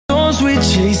storms we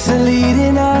chase are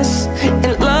leading us,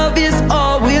 and love is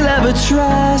all we'll ever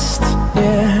trust.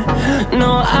 Yeah,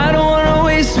 no, I don't wanna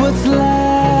waste what's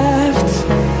left.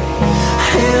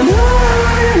 And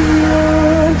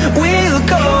on we'll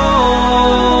go,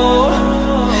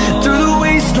 through the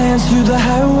wastelands, through the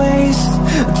highways,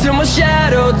 till my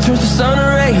shadow turns to sun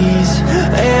rays.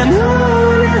 And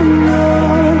on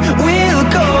we'll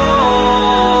go,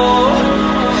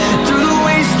 through the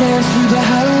wastelands, through the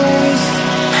highways,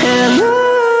 and on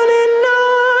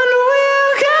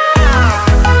we'll go.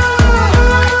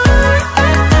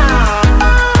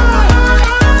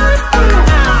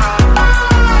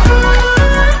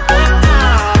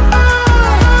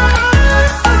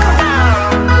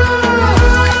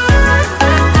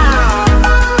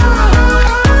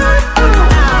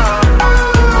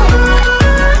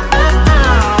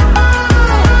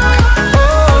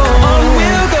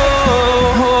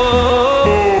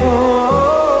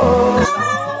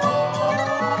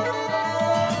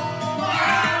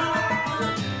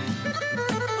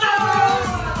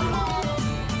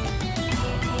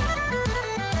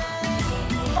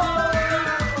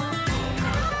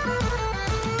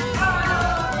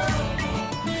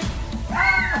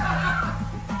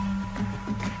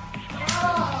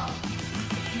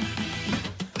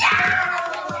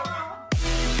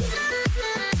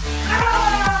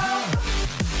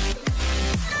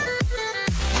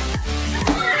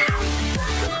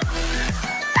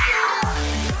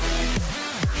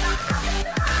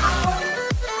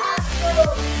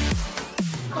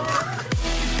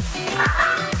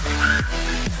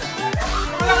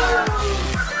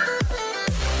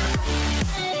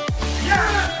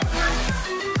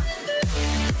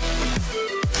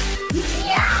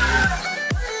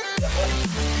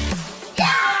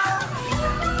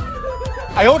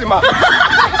哎呦我的妈！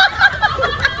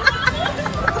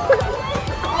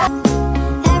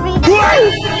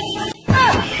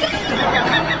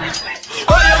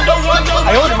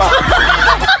哎呦我的妈！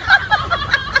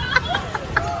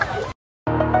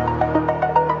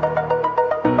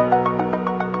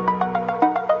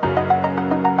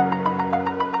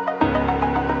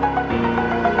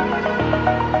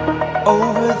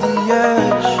 Over the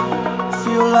edge,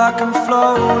 feel like I'm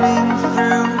floating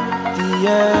through the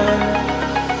air.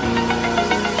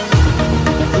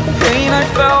 The pain I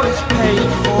felt is paid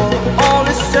for, all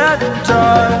is said and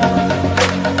done.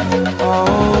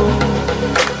 Oh,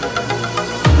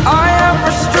 I am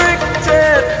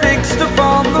restricted, fixed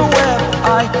upon the web.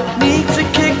 I need to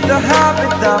kick the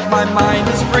habit that my mind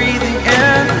is breathing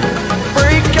in.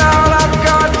 Break out, I've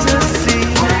got to see.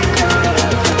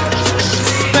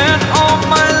 Spent all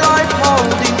my life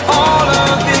holding all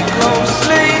of it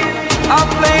closely. I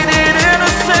played it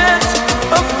innocent,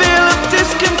 a feel of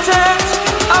discontent.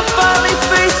 I'm finally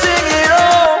facing it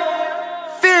all,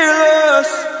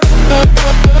 fearless.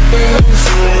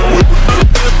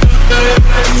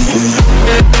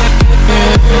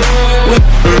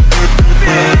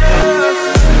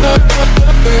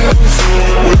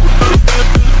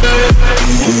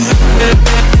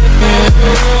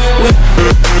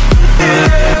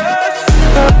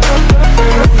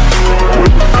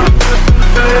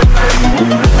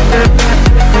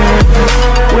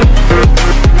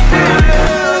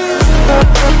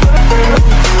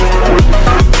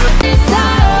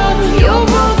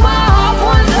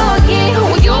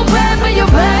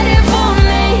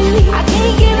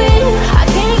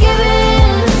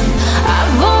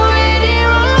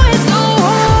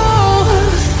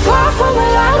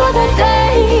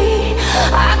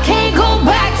 I can't go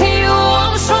back.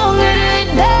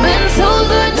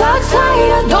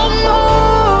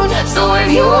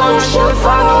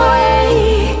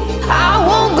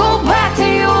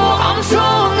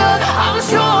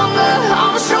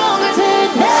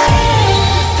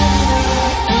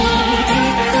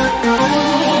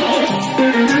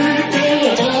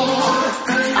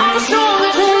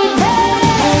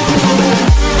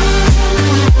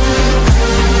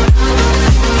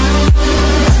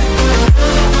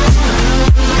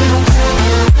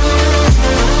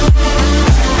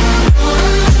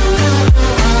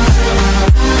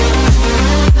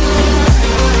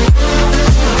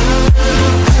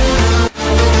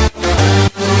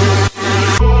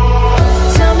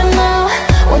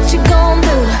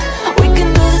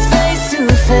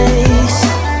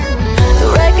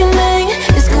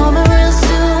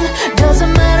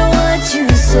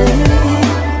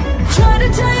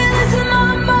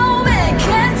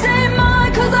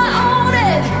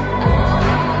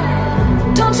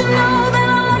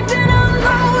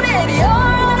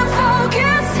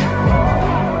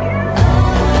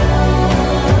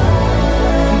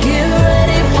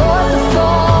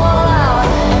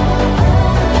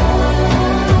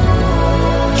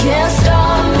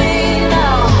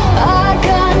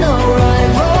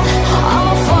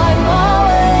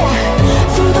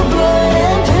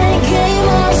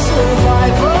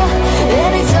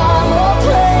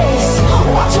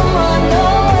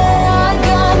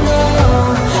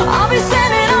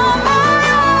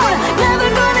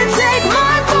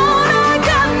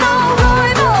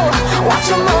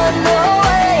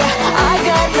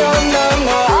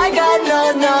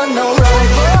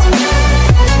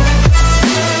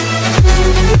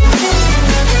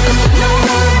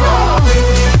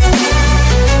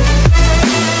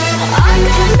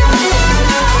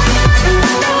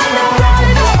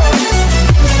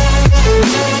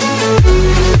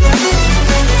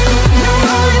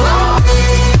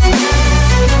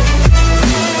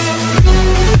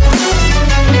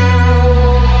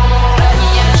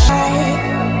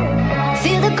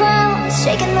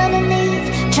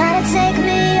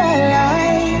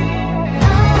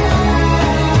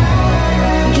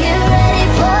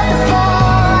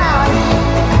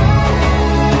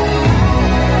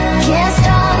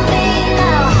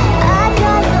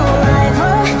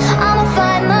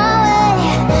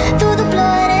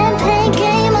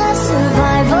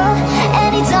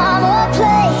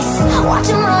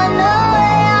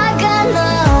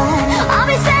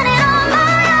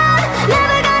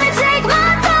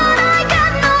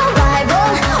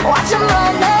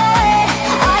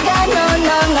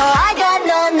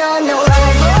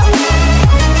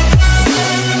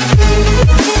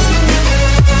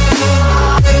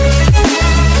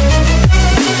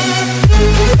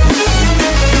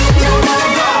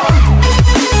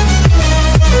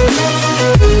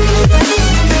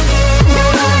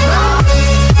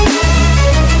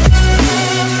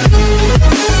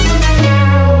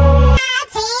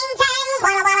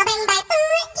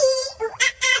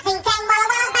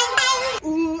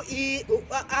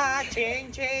 啊，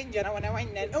亲亲，就让我来为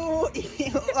难，呜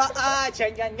咿呜啊啊，亲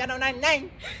亲，就让奶奶。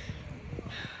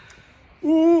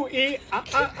呜咿啊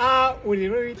啊啊，呜哩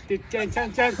呜哩的锵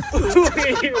锵锵，呜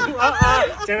咿呜啊啊，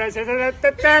锵锵锵锵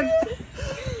锵锵。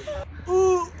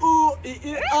呜呜咿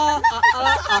咿啊啊啊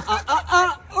啊啊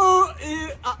啊，呜咿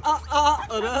啊啊啊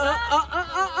啊啊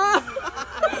啊啊。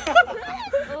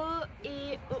呜咿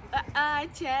呜啊啊，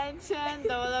圈圈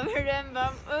兜了个人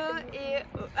帮，呜咿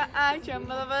呜啊啊，全部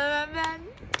都笨笨笨。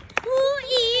呜咿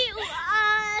呜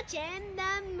啊，简单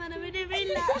嘛的没得没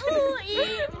了。呜咿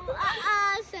呜啊啊，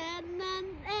简单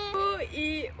哎。呜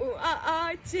咿呜啊啊，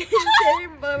轻轻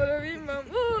笨笨笨笨，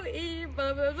呜咿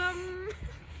笨笨笨。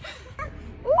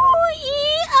呜咿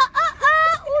啊啊啊，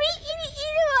呜咿咿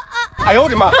啊啊。哎呦我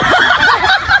的妈！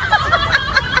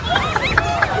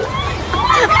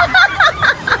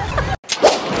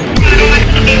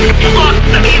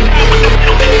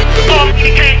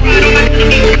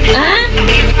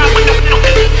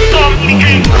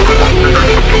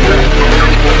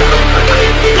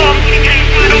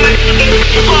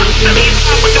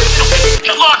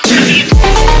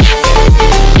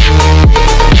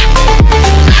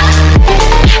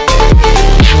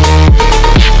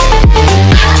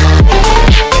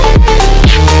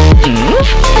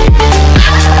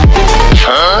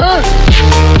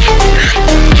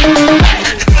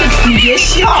你别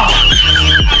笑。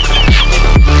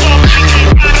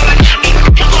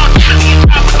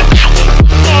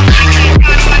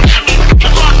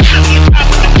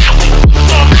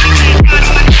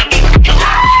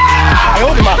哎呦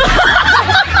我的妈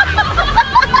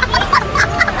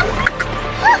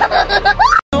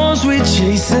Storms we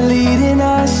chase are leading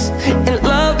us, and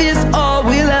love is all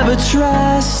we'll ever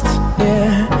trust.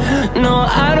 Yeah, no,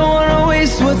 I don't wanna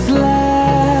waste what's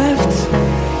left.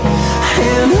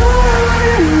 And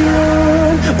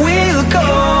on we'll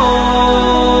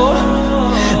go,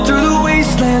 through the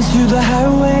wastelands, through the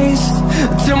highways,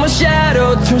 till my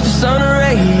shadow turns to sun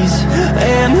rays.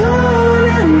 And on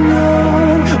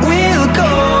we'll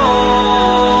go,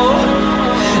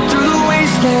 through the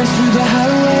wastelands, through the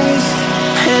highways,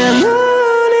 and on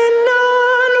we'll go.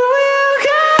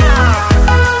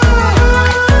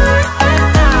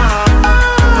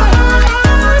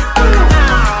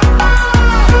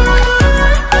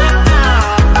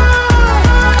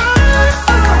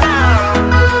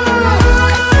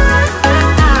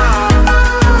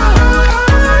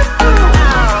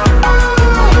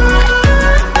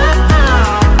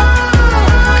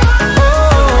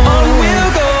 On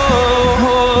we'll go.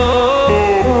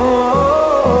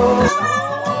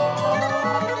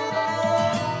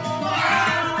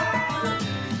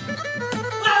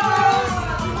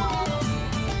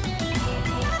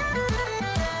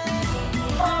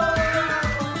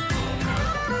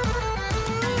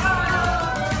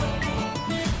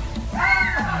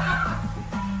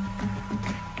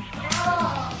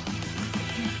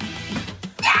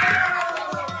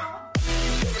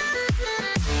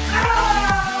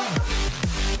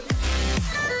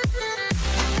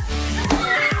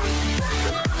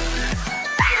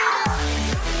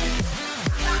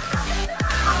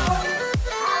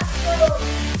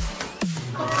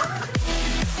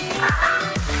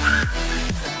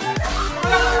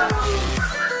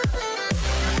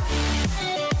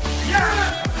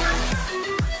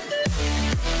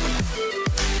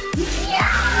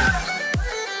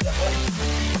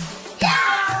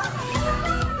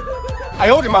哎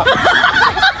呦我的妈！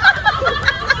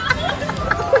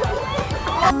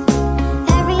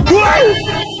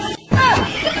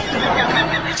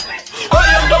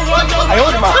哎呦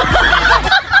我的妈！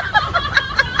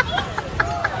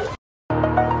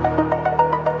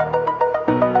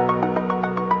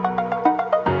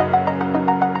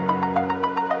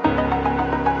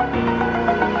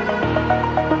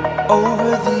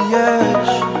 Over the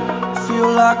edge, feel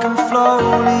like I'm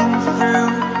floating through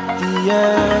the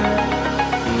air.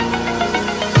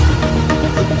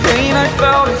 The pain I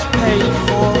felt is paid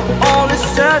for, all is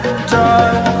said and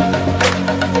done.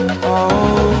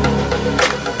 Oh,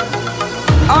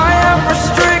 I am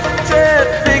restricted,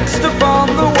 fixed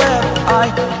upon the web.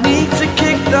 I need to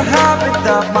kick the habit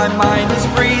that my mind is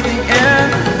breathing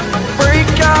in. Break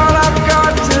out, I've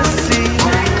got to see.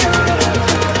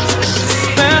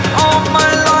 Spent all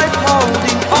my life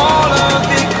holding all of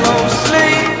it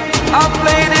closely. I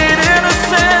played it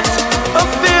innocent, a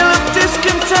feel of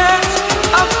discontent.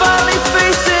 I'm finally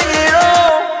facing it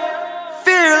all,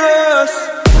 fearless.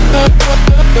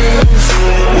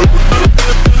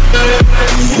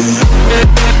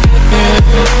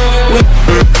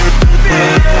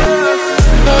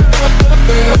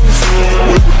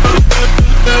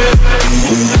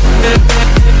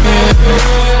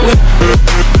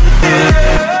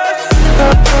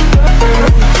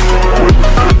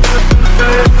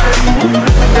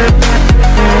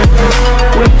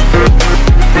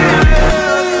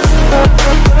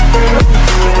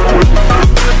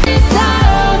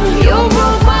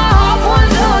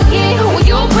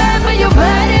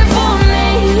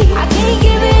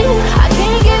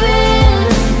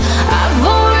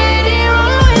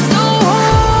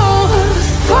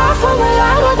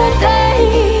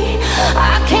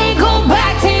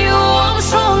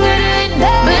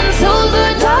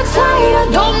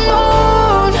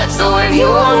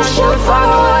 想法。